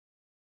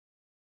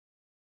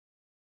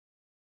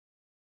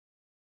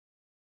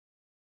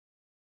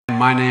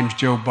my name's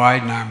Joe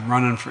Biden. I'm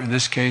running for, in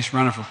this case,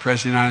 running for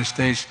President of the United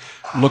States.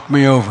 Look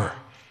me over.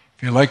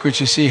 If you like what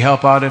you see,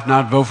 help out. If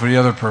not, vote for the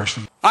other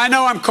person. I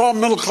know I'm called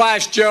middle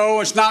class,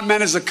 Joe. It's not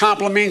meant as a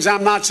compliment. It means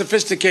I'm not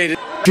sophisticated.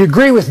 If you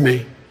agree with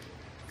me,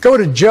 go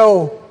to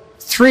Joe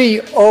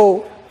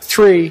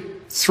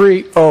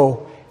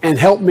 30330 and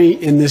help me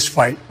in this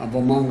fight.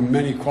 Among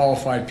many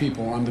qualified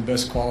people, I'm the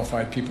best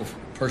qualified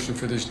person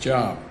for this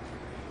job.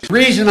 The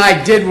reason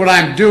I did what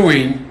I'm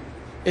doing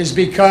is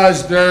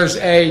because there's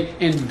an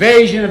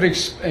invasion of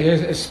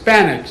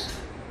Hispanics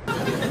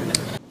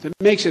that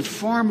makes it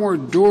far more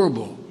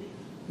durable,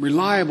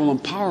 reliable,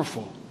 and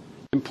powerful.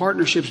 And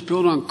partnerships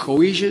built on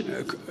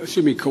coercion.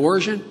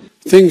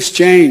 Things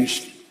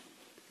changed.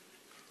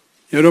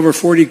 You had over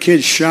 40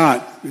 kids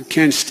shot in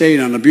Kent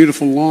State on a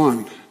beautiful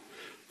lawn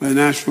by the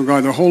National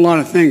Guard. There are a whole lot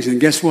of things, and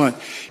guess what?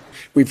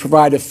 We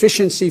provide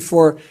efficiency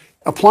for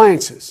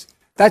appliances.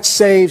 That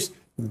saves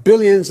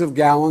billions of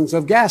gallons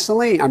of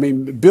gasoline. I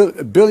mean,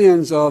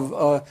 billions of,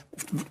 I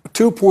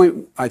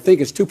think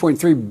it's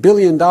 $2.3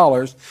 billion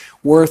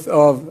worth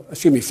of,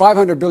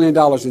 $500 billion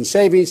in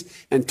savings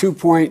and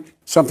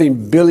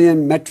 2-point-something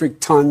billion metric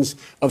tons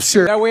of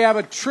syrup. Now we have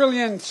 $1.6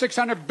 trillion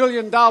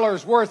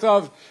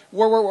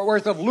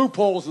worth of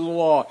loopholes in the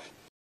law.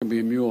 I'm gonna be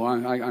a mule.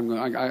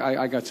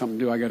 I got something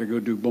to do. I got to go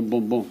do boom,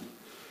 boom, boom.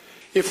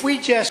 If we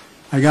just...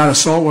 I got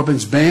assault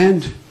weapons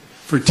banned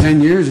for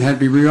 10 years. It had to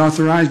be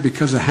reauthorized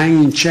because of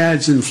hanging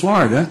chads in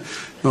Florida.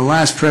 The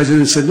last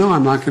president said, no,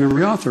 I'm not going to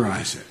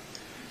reauthorize it.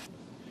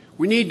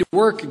 We need to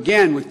work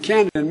again with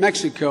Canada and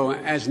Mexico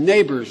as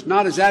neighbors,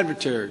 not as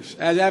adversaries.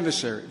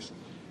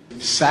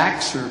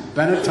 Saks or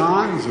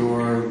Benettons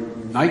or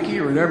Nike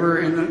or whatever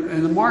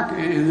in the market,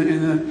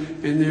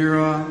 in their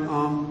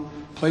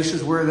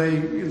places where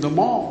the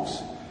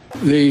malls.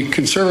 The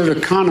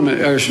conservative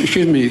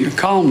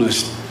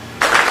columnist.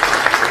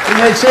 And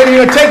they'd say to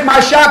you, take my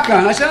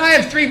shotgun. I said, I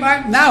have 3.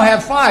 I now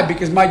have 5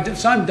 because my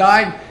son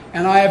died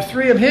and I have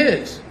 3 of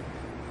his.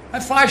 I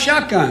have 5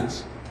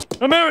 shotguns.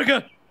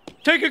 America,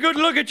 take a good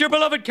look at your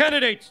beloved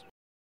candidates.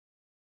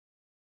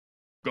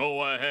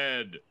 Go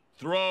ahead.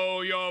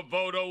 Throw your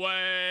vote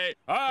away.